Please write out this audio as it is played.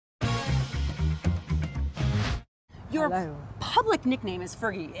Your Hello. public nickname is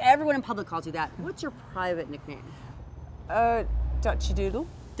Fergie. Everyone in public calls you that. What's your private nickname? Dutchy Doodle.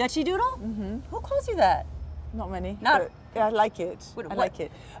 Dutchy Doodle? Mm-hmm. Who calls you that? Not many. Not. But, yeah, I like it. I like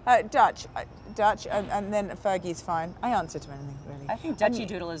it. Dutch, and then Fergie's fine. I answer to anything really. I think Dutchy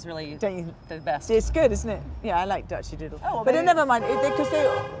Doodle is really the best. It's good, isn't it? Yeah, I like Dutchy Doodle. Oh, well, but never mind, because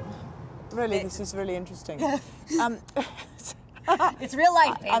this is really interesting. It's real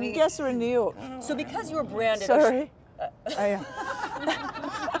life, baby. I guess we're in New York. So because you were branded. Sorry. Yeah.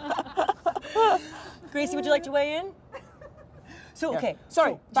 Gracie, would you like to weigh in? So okay.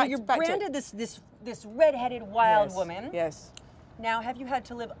 Sorry. So you're branded this red-headed wild woman. Yes. Now, have you had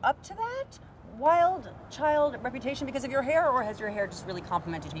to live up to that wild child reputation because of your hair, or has your hair just really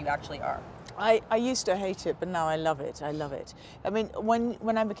complimented who you actually are? I used to hate it, but now I love it. I love it. I mean,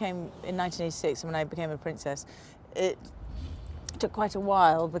 when I became, in 1986, when I became a princess, it took quite a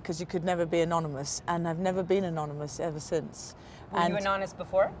while because you could never be anonymous, and I've never been anonymous ever since. Were you anonymous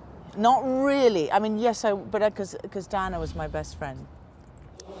before? Not really. I mean, yes, but because Diana was my best friend.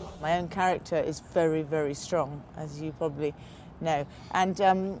 My own character is very, very strong, as you probably know, and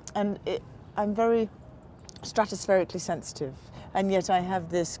I'm very stratospherically sensitive, and yet I have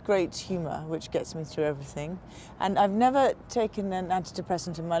this great humour which gets me through everything. And I've never taken an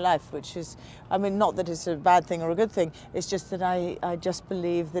antidepressant in my life, which is, I mean, not that it's a bad thing or a good thing, it's just that I just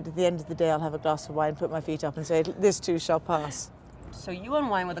believe that at the end of the day I'll have a glass of wine, put my feet up and say, this too shall pass. So you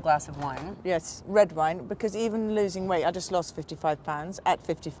unwind with a glass of wine? Yes, red wine, because even losing weight, I just lost 55 pounds at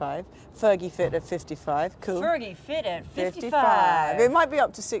 55. Fergie fit at 55. Cool. Fergie fit at 55. It might be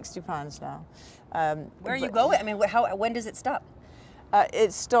up to 60 pounds now. Where are you going? I mean, when does it stop?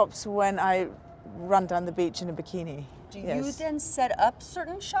 It stops when I run down the beach in a bikini. Do you then set up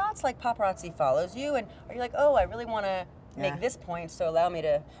certain shots, like paparazzi follows you, and are you like, oh, I really want to make this point, so allow me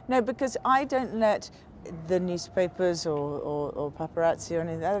to... No, because I don't let the newspapers or paparazzi or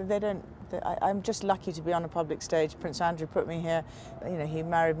anything, they don't. I'm just lucky to be on a public stage. Prince Andrew put me here. You know, he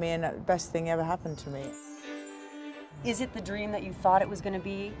married me, and the best thing ever happened to me. Is it the dream that you thought it was going to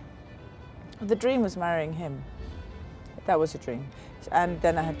be? The dream was marrying him. That was a dream. And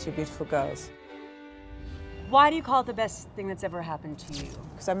then I had two beautiful girls. Why do you call it the best thing that's ever happened to you?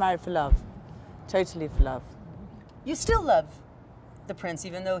 Because I married for love. Totally for love. You still love the prince,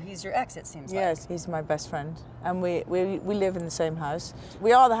 even though he's your ex, it seems like. Yes, he's my best friend. And we live in the same house.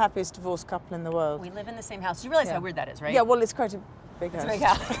 We are the happiest divorced couple in the world. We live in the same house. You realize how weird that is, right? Yeah, well, it's quite a big house. It's a big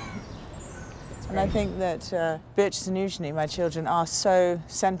house. And I think that Beatrice and Eugenie, my children, are so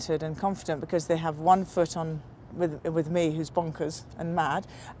centred and confident because they have one foot on with me, who's bonkers and mad,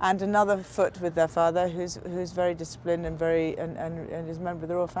 and another foot with their father, who's very disciplined and and is a member of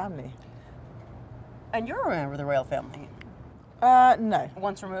the royal family. And you're a member of the royal family? No.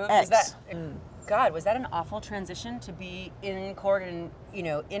 Once removed? Ex. God, was that an awful transition to be in court and, you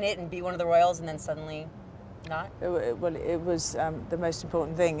know, in it and be one of the royals and then suddenly not? Well, it was the most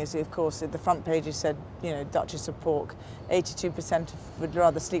important thing is, of course, at the front pages said, you know, Duchess of Pork, 82% would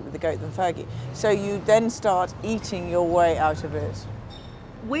rather sleep with the goat than Fergie. So you then start eating your way out of it.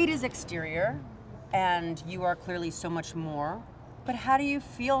 Weight is exterior, and you are clearly so much more. But how do you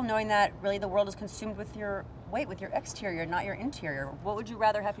feel knowing that really the world is consumed with your weight, with your exterior, not your interior? What would you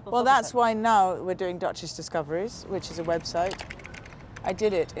rather have people focus on? Well, that's why now we're doing Duchess Discoveries, which is a website. I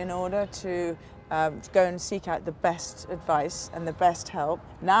did it in order to go and seek out the best advice and the best help.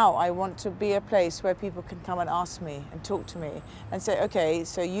 Now I want to be a place where people can come and ask me and talk to me and say, okay,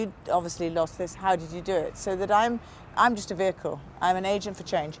 so you obviously lost this, how did you do it? So that I'm just a vehicle. I'm an agent for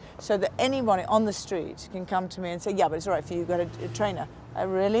change. So that anybody on the street can come to me and say, yeah, but it's all right for you, you've got a trainer.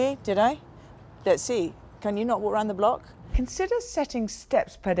 Really? Did I? Let's see. Can you not walk around the block? Consider setting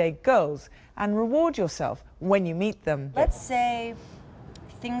steps per day goals and reward yourself when you meet them. Let's say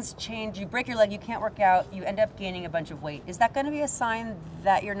things change, you break your leg, you can't work out, you end up gaining a bunch of weight. Is that going to be a sign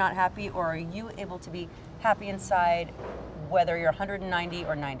that you're not happy, or are you able to be happy inside whether you're 190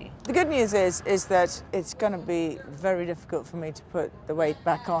 or 90? The good news is that it's going to be very difficult for me to put the weight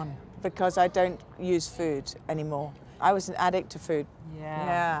back on because I don't use food anymore. I was an addict to food.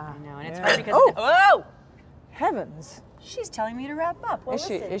 Yeah. I know, and it's hard because... Oh! Heavens. She's telling me to wrap up. Well,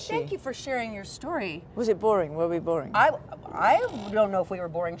 listen, Is she? Thank you for sharing your story. Was it boring? Were we boring? I don't know if we were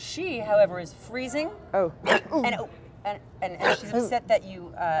boring. She, however, is freezing. Oh. And she's upset that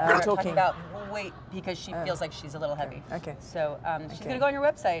you are talking about weight because she feels like she's a little heavy. Okay. So she's going to go on your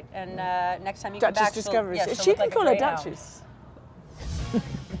website, and next time you come Duchess back, Discoveries. she'll She look can like call a her grey owl. Duchess.